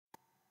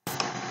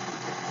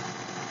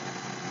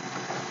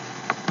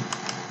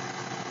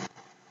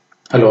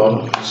Hello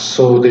all.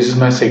 So this is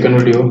my second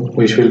video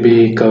which will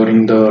be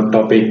covering the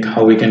topic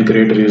how we can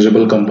create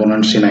reusable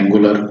components in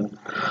Angular.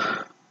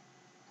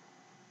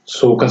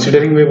 So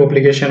considering web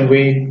application,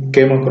 we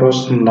came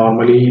across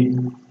normally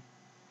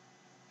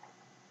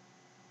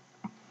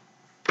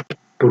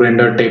to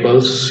render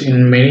tables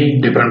in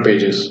many different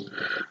pages.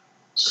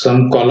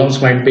 Some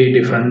columns might be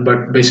different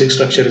but basic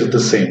structure is the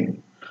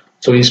same.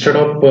 So instead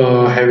of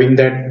having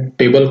that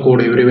table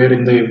code everywhere,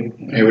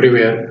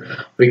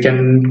 we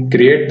can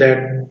create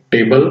that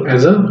table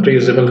as a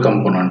reusable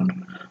component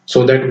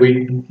so that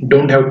we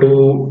don't have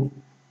to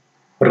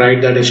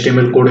write that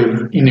HTML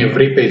code in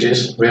every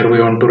pages where we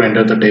want to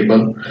render the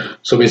table.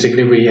 So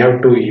basically we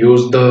have to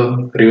use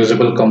the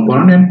reusable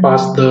component and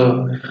pass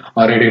the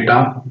array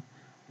data,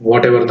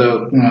 whatever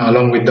the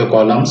along with the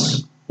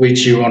columns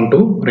which you want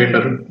to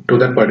render to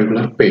that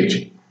particular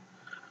page.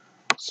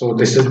 So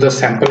this is the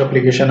sample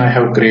application I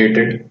have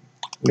created.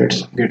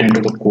 Let's get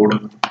into the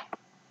code.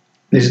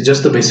 This is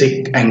just the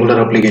basic Angular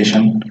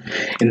application.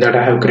 In that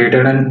I have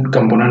created a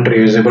component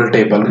reusable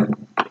table.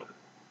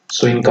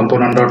 So in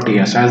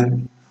component.ts,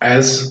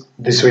 as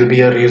this will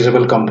be a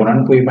reusable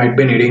component, we might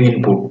be needing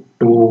input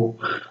to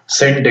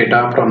send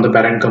data from the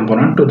parent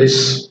component to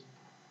this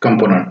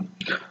component.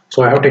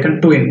 So I have taken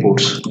two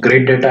inputs,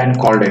 grade data and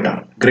call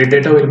data. Grade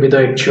data will be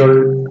the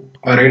actual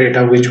array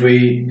data which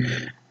we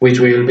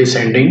will be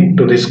sending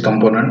to this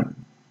component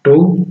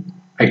to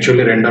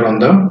actually render on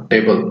the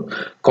table.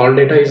 Call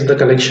data is the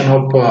collection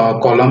of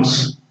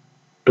columns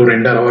to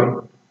render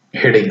our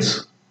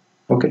headings.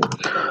 Okay.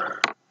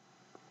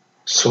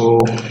 So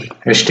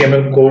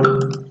HTML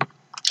code,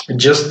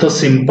 just the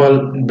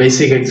simple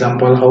basic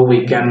example how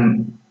we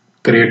can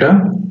create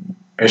a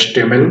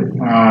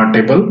HTML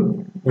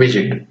table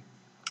widget.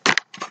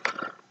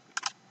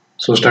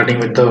 So starting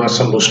with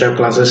some bootstrap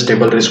classes,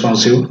 table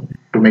responsive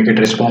to make it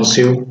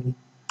responsive.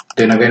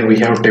 Then again we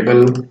have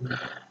table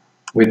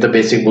with the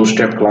basic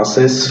bootstrap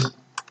classes.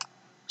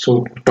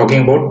 So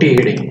talking about t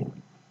heading.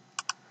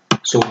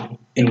 So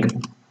in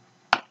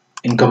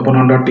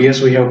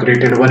component.ts we have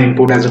created one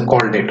input as a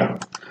call data.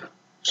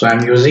 So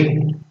I'm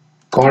using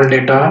call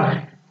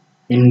data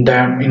in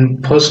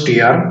first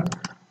tr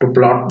to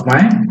plot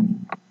my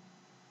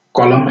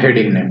column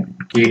heading name.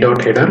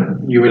 Key.header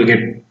you will get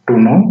to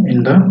know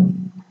in the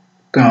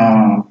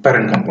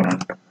parent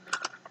component.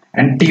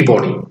 And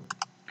t-body.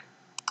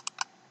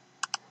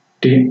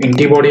 In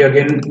t-body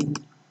again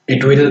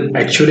it will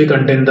actually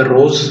contain the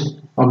rows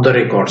of the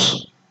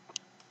records.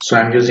 So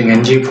I'm using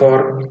ng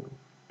for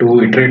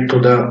to iterate to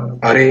the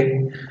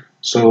array.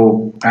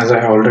 So as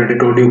I have already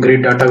told you,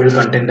 grid data will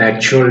contain the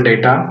actual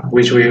data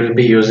which we will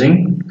be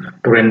using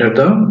to render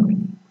the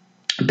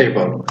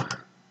table.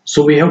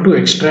 So we have to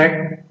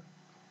extract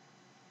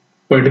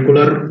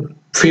particular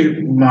field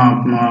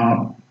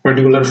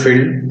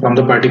from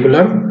the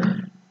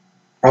particular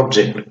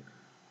object.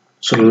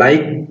 So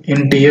like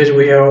in th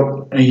we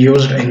have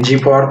used ng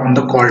for on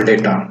the call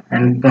data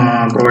and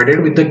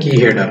provided with the key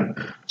header.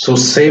 So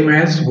same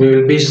as we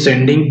will be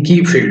sending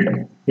key field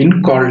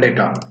in call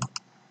data.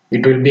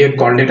 It will be a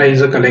call data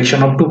is a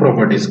collection of two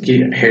properties,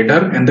 key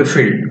header and the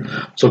field.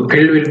 So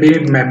field will be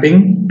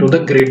mapping to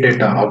the grid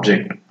data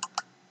object.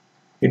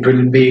 It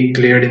will be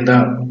cleared in the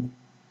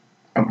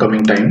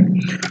upcoming time.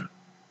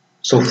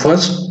 So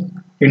first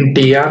in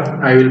tr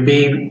I will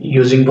be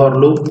using for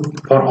loop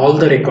for all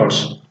the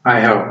records I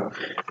have.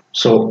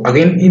 So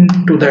again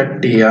into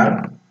that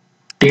tr,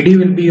 td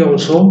will be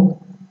also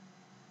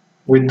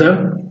with the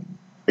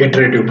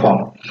iterative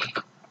form.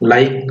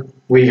 Like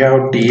we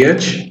have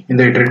th in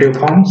the iterative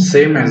form,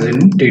 same as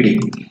in td.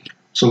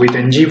 So with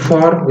ng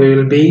for we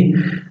will be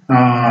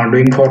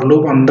doing for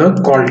loop on the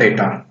call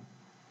data,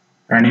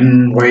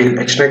 and while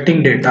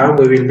extracting data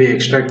we will be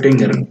extracting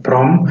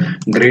from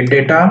grid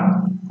data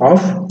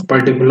of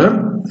particular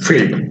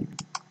field.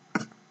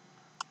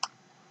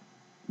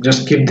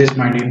 Just keep this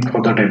mind in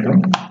for the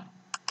table.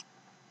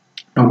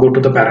 Now go to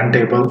the parent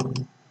table,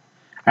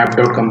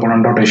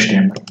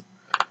 app.component.html.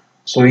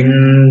 So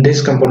in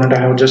this component I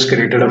have just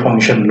created a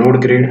function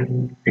load grid.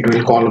 It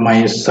will call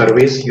my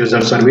service,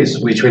 user service,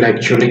 which will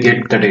actually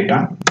get the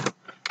data.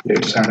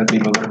 Let's add a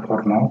debugger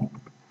for now.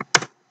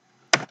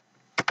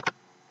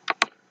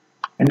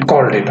 And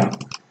call data.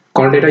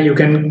 Call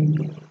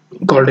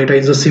data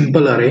is a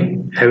simple array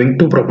having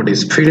two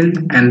properties, field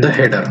and the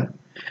header.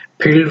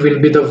 Field will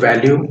be the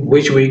value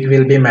which we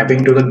will be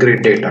mapping to the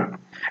grid data,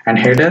 and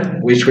header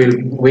which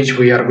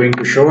we are going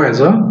to show as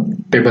a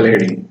table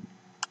heading.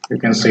 You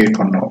can see it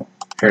for now,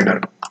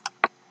 header.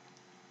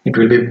 It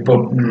will be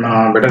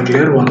better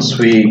clear once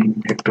we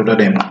get to the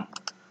demo.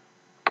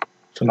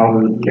 So now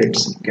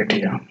let's get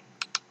here.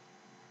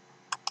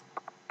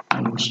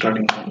 I'm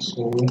starting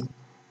console.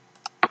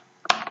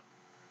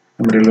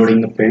 I'm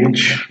reloading the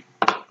page.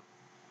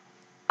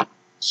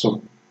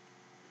 So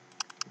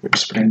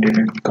let's print it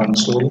in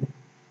console.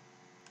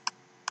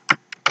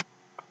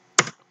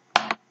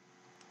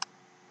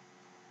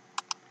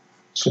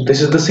 So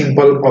this is the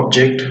simple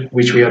object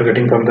which we are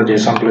getting from the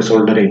JSON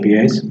placeholder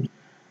APIs.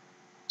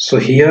 So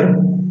here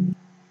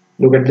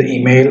Look at the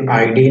email,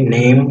 id,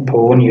 name,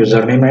 phone,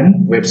 username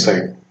and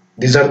website.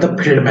 These are the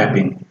field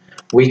mapping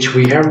which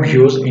we have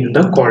used in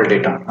the call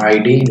data: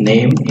 id,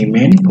 name,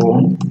 email,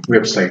 phone,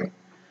 website.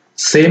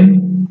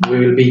 Same we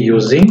will be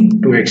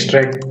using to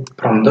extract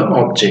from the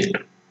object,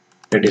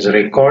 that is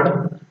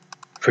record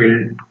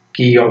field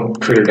key of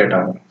field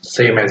data.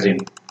 Same as in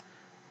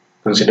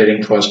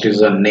considering first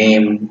is a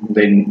name,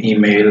 then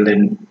email,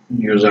 then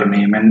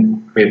username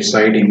and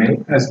website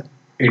email as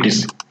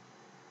etc.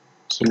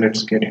 So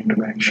let's get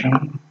into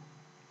action.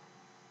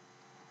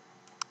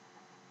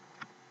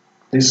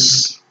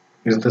 This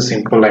is the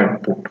simple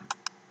output.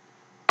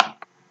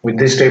 With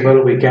this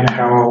table we can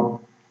have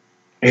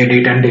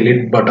edit and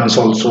delete buttons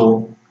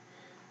also,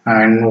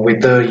 and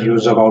with the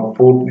use of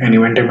output and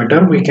event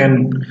emitter we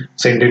can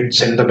send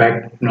the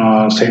back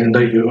send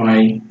the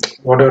UI,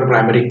 whatever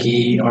primary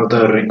key or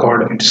the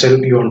record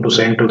itself you want to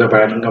send to the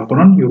parallel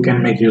component, you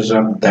can make use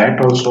of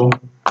that also.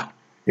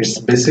 It's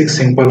basic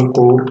simple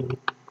code.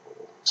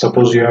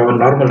 Suppose you have a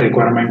normal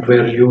requirement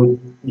where you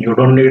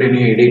don't need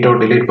any edit or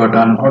delete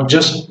button, or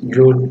just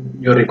your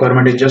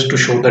requirement is just to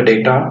show the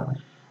data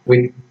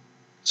with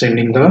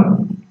sending the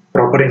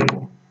proper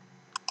info.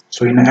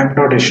 So in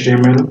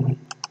app.html,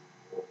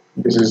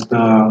 this is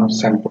the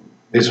sample,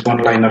 this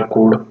one liner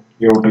code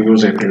you have to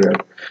use everywhere.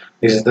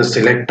 This is the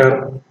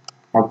selector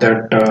of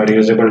that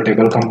reusable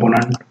table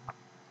component,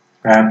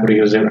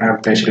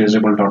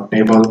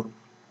 app-reusable.table.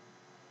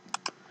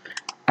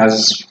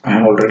 As I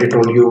have already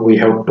told you, we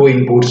have two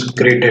inputs: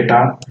 grade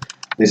data.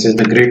 This is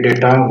the grade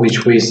data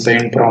which we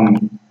send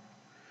from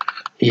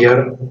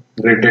here.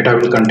 Grade data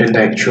will contain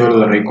the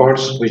actual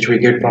records which we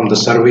get from the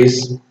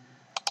service.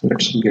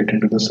 Let's get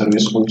into the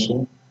service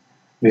also.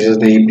 This is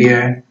the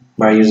API.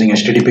 By using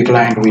HTTP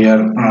client, we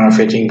are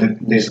fetching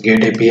this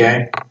GET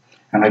API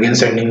and again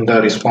sending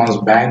the response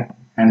back,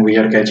 and we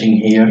are catching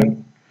here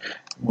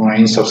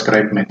in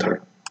subscribe method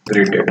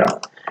grade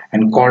data.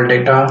 And call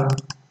data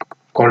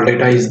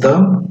is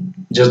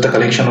just the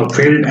collection of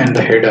field and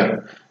the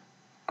header.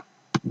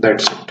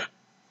 That's it.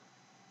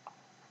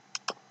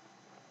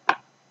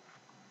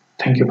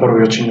 Thank you for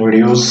watching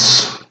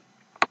videos.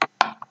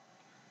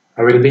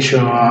 I will be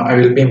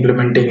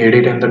implementing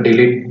edit and the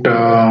delete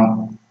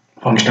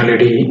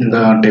functionality in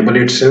the table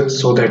itself,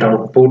 so that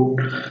output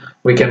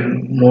we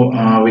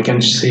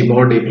can see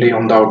more deeply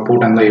on the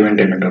output and the event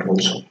emitter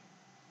also.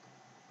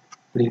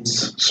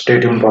 Please stay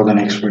tuned for the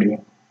next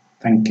video.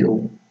 Thank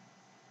you.